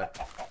fix the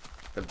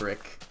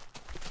brick.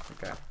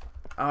 Okay.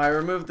 Oh, I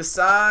removed the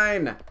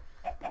sign!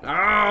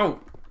 No!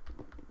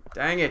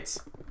 Dang it!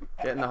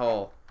 Get in the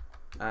hole.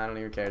 I don't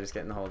even care. Just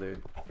get in the hole,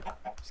 dude.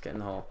 Just get in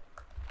the hole.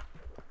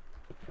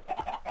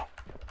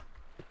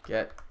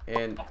 Get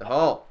in the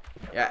hole.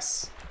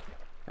 Yes.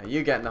 Now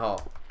you get in the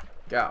hole.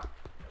 Go.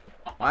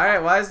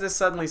 Why is this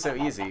suddenly so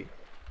easy?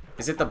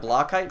 Is it the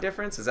block height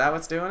difference? Is that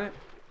what's doing it?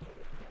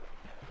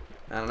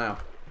 I don't know.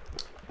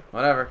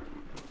 Whatever.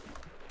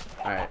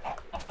 Alright.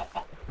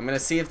 I'm gonna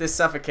see if this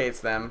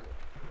suffocates them.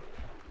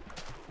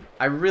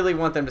 I really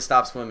want them to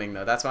stop swimming,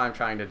 though. That's why I'm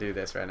trying to do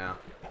this right now.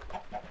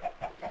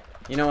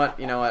 You know what?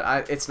 You know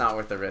what? It's not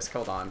worth the risk.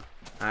 Hold on.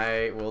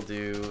 I will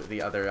do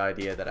the other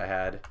idea that I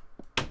had.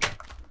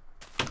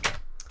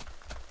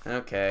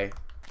 Okay.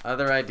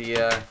 Other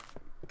idea.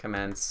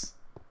 Commence.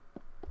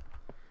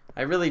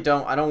 I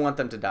don't want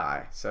them to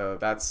die. So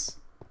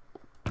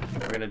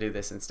we're going to do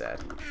this instead.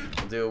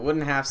 We'll do a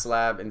wooden half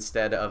slab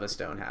instead of a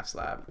stone half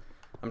slab.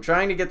 I'm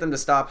trying to get them to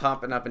stop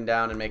hopping up and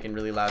down and making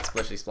really loud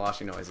splishy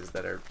splashy noises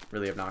that are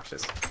really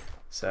obnoxious.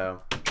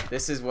 So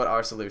this is what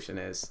our solution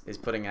is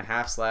putting a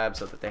half slab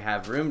so that they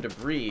have room to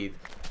breathe,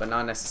 but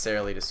not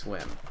necessarily to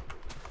swim.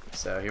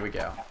 So here we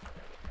go.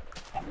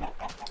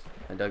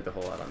 I dug the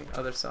hole out on the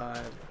other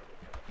side.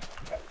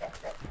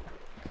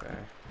 Okay.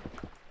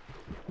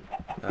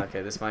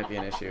 Okay, this might be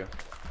an issue.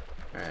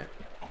 Alright.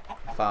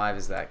 5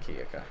 is that key,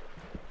 okay.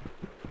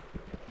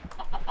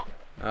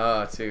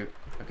 Oh, 2.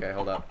 Okay,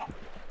 hold up.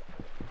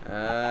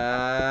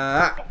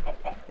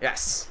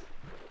 Yes!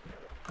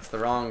 It's the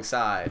wrong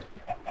side.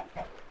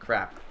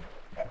 Crap.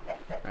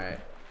 Alright.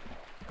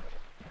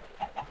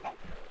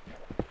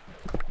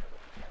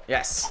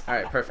 Yes!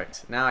 Alright,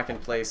 perfect. Now I can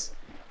place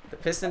the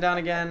piston down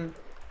again.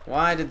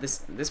 Why did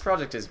this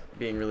project is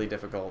being really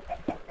difficult,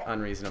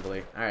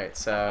 unreasonably. Alright,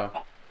 so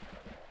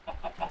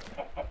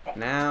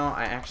now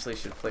I actually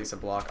should place a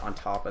block on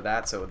top of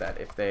that so that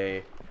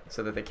they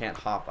can't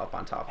hop up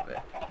on top of it.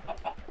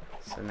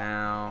 So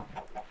now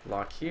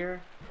block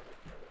here.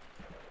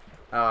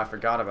 Oh, I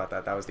forgot about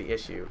that. That was the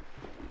issue.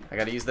 I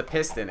gotta use the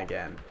piston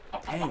again.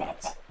 Dang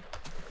it.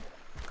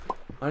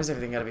 Why does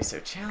everything gotta be so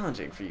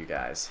challenging for you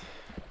guys?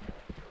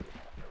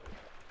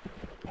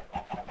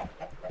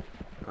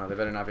 Oh, they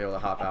better not be able to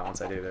hop out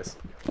once I do this.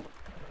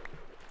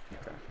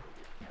 Okay.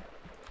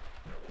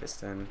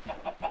 Piston.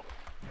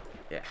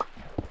 Yeah.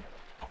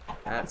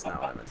 That's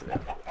not what I meant to do.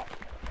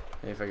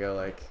 Maybe if I go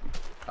like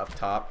up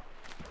top.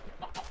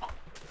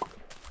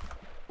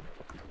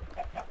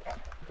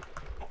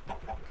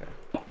 Okay.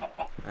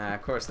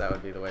 Of course that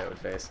would be the way it would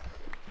face.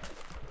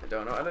 I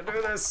don't know how to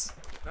do this.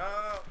 No.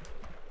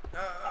 No.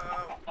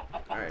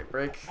 Alright,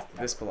 break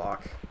this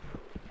block.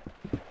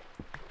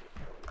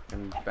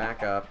 And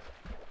back up.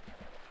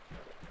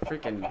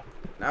 Freaking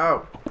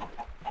no!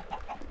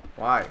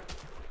 Why?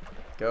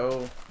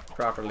 Go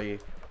properly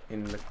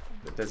in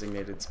the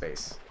designated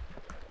space.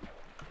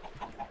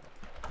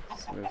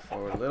 Just move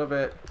forward a little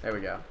bit. There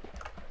we go.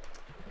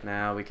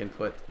 Now we can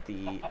put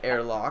the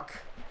airlock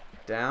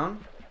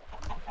down.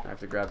 I have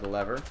to grab the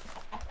lever.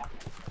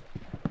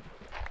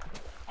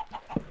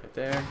 Right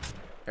there.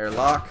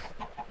 Airlock.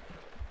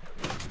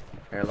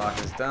 Airlock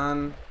is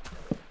done.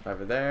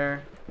 Lever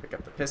there. Pick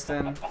up the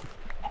piston.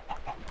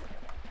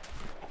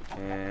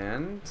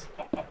 And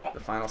the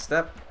final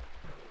step.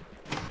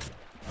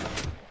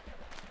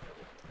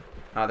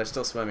 Ah, they're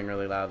still swimming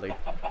really loudly.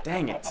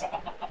 Dang it.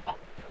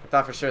 I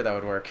thought for sure that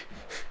would work.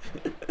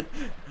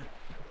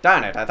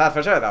 Darn it, I thought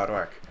for sure that would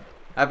work.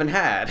 I've been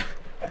had.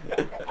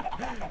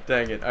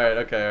 Dang it. Alright,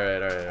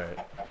 okay,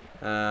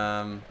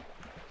 alright.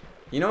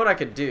 You know what I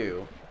could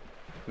do?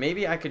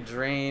 Maybe I could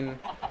drain...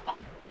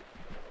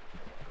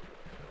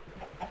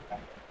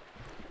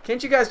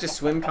 Can't you guys just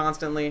swim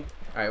constantly?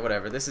 Alright,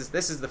 whatever. This is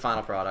the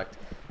final product.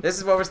 This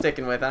is what we're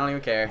sticking with. I don't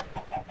even care.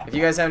 If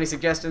you guys have any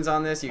suggestions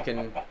on this, you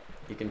can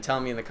tell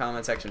me in the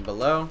comment section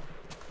below.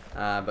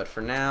 But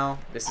for now,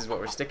 this is what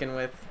we're sticking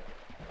with.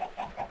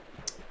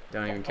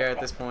 Don't even care at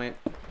this point.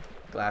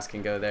 Glass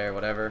can go there,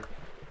 whatever.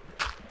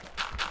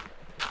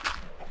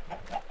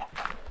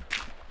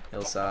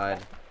 Hillside.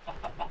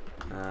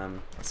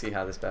 Let's see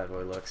how this bad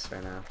boy looks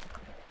right now.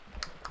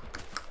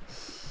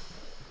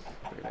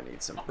 We're gonna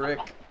need some brick.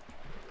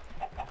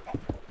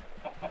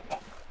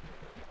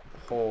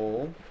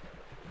 Hole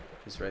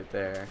is right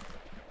there.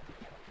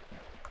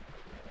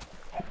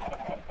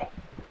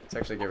 Let's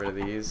actually get rid of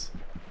these.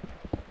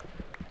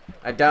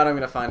 I doubt I'm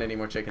going to find any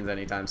more chickens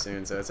anytime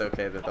soon, so it's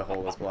okay that the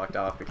hole is blocked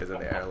off because of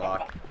the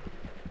airlock.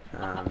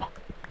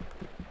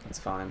 It's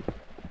fine.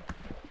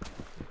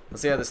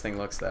 Let's see how this thing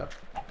looks, though.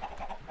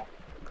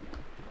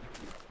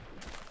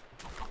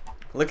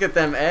 Look at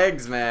them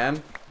eggs,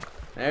 man.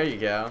 There you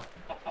go.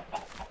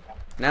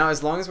 Now,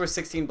 as long as we're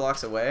 16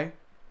 blocks away,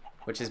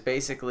 which is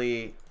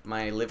basically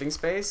my living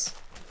space,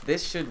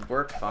 this should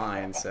work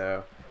fine.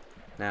 So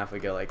now if we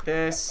go like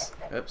this,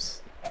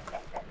 oops,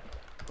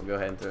 we'll go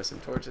ahead and throw some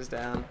torches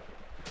down.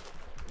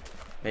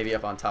 Maybe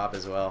up on top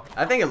as well.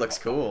 I think it looks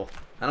cool.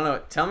 I don't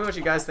know. Tell me what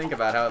you guys think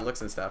about how it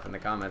looks and stuff in the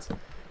comments.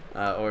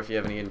 Or if you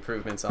have any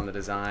improvements on the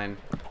design.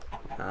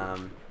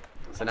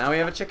 So now we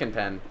have a chicken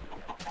pen.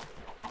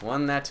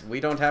 One that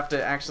we don't have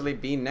to actually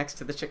be next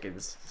to the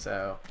chickens.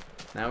 So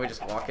now we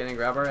just walk in and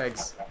grab our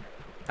eggs.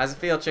 How's it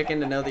feel,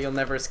 chicken, to know that you'll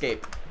never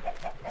escape?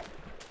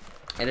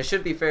 And it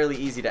should be fairly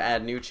easy to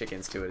add new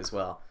chickens to it as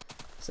well.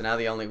 So now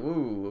the only...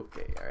 Woo,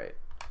 okay, alright.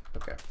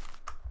 Okay.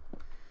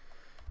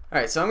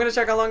 Alright, so I'm going to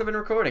check how long I've been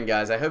recording,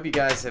 guys. I hope you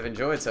guys have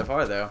enjoyed so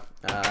far, though.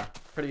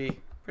 Pretty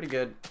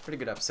good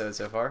episode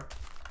so far.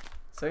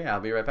 So yeah,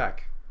 I'll be right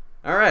back.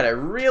 Alright, I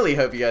really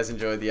hope you guys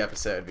enjoyed the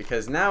episode,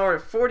 because now we're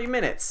at 40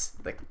 minutes.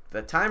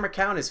 The timer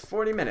count is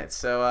 40 minutes,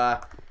 so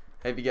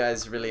hope you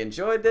guys really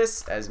enjoyed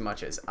this as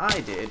much as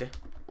I did.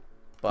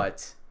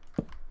 But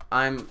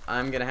I'm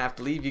gonna have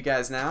to leave you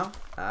guys now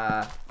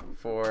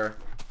for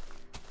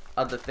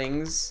other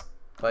things.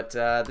 But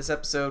this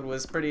episode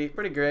was pretty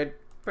great.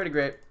 Pretty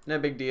great. No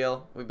big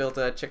deal. We built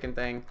a chicken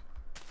thing,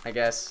 I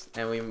guess,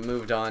 and we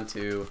moved on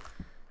to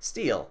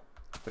steel,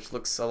 which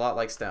looks a lot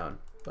like stone,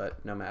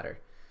 but no matter.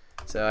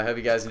 So I hope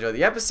you guys enjoyed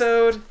the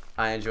episode.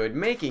 I enjoyed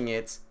making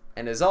it,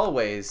 and as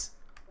always,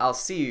 I'll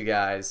see you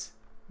guys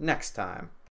next time.